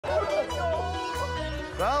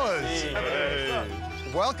Fellas,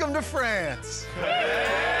 welcome to France.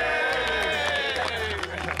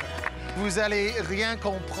 Vous allez rien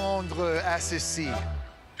comprendre à ceci.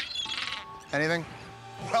 Anything?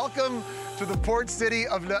 Welcome to the port city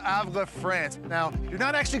of Le Havre, France. Now, you're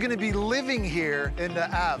not actually going to be living here in Le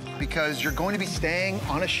Havre because you're going to be staying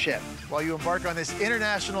on a ship while you embark on this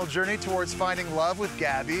international journey towards finding love with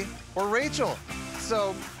Gabby or Rachel.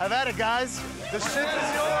 So, have at it, guys. The ship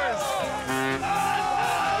is yours.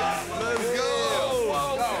 Let's go.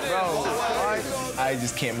 Bro, I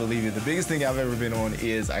just can't believe it. The biggest thing I've ever been on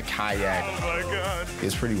is a kayak. oh my God.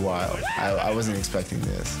 It's pretty wild. I wasn't expecting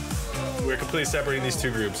this. We're completely separating these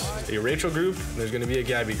two groups. A Rachel group, and there's gonna be a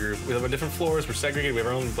Gabby group. We live on different floors, we're segregated, we have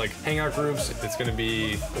our own like hangout groups. It's gonna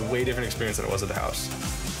be a way different experience than it was at the house.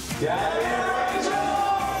 Gabby!